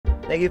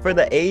Thank you for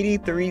the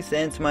 83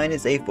 cents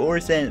minus a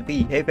 4-cent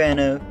fee. Hey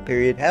fanof,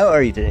 period. How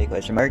are you today,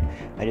 question mark?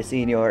 I just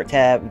seen your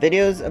tab.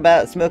 Videos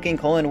about smoking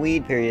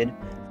weed, period.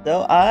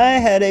 So I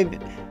had a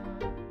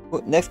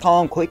next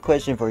column quick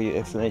question for you,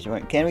 exclamation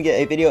mark. Can we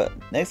get a video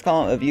next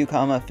column of you,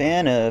 fanof,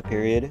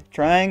 period.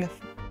 Trying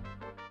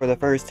for the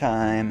first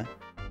time.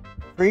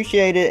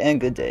 Appreciate it and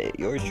good day.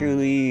 Yours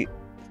truly,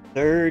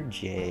 Sir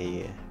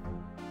J.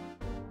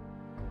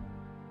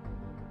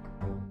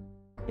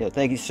 Yo,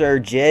 thank you, Sir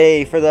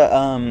J, for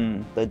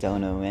the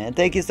dono, man.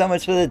 Thank you so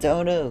much for the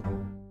dono.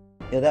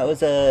 Yeah, that was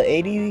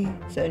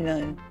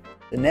 79.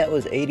 The net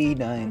was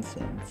 89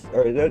 cents.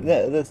 Or the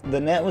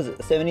net was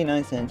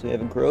 79 cents. We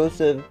have a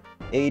gross of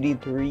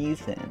 83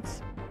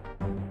 cents.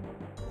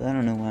 So I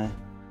don't know why.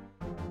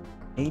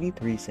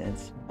 83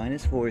 cents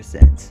minus 4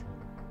 cents.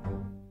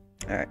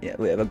 Alright, yeah,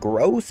 we have a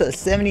gross of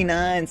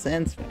 79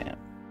 cents,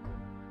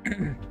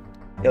 man.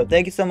 Yo,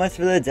 thank you so much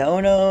for the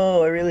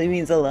dono. It really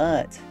means a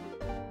lot.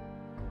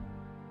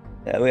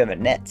 We have a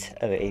net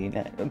of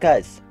 89. Oh,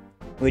 guys,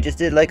 we just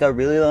did like a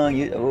really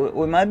long.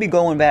 We might be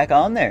going back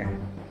on there.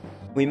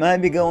 We might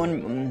be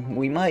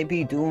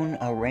doing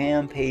a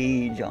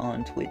rampage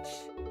on Twitch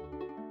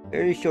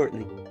very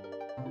shortly.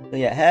 So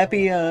yeah,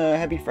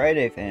 happy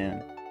Friday,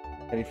 fam.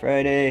 Happy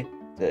Friday.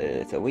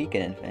 It's a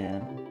weekend,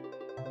 fam.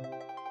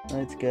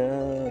 Let's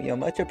go. Yo,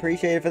 much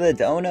appreciated for the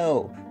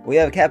dono. We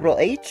have capital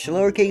H,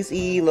 lowercase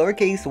e,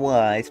 lowercase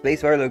y,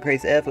 spacebar,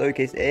 lowercase f,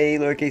 lowercase a,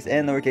 lowercase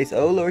n, lowercase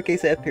o,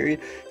 lowercase f,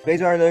 period,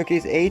 spacebar,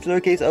 lowercase h,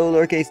 lowercase o,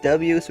 lowercase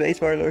w,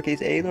 spacebar,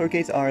 lowercase a,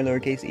 lowercase r,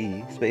 lowercase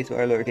e,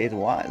 spacebar, lowercase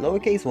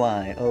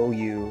y, o,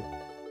 u.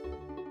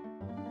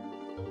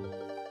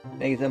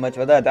 Thank you so much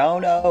for the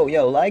dono.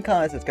 Yo, like,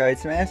 comment, subscribe,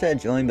 smash that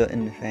join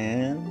button,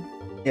 fam.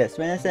 Yeah,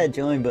 smash that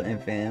join button,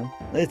 fam.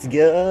 Let's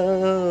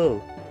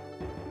go.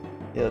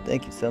 Yo,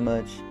 thank you so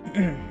much.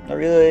 I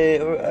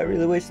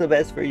really wish the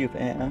best for you,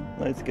 fam.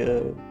 Let's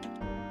go.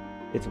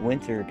 It's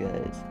winter,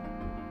 guys.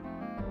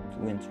 It's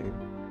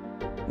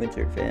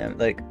winter, fam.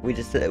 Like we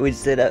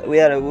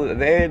had a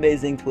very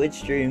amazing Twitch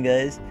stream,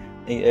 guys.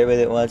 Thank you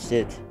everybody that watched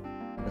it.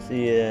 I'll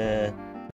see ya.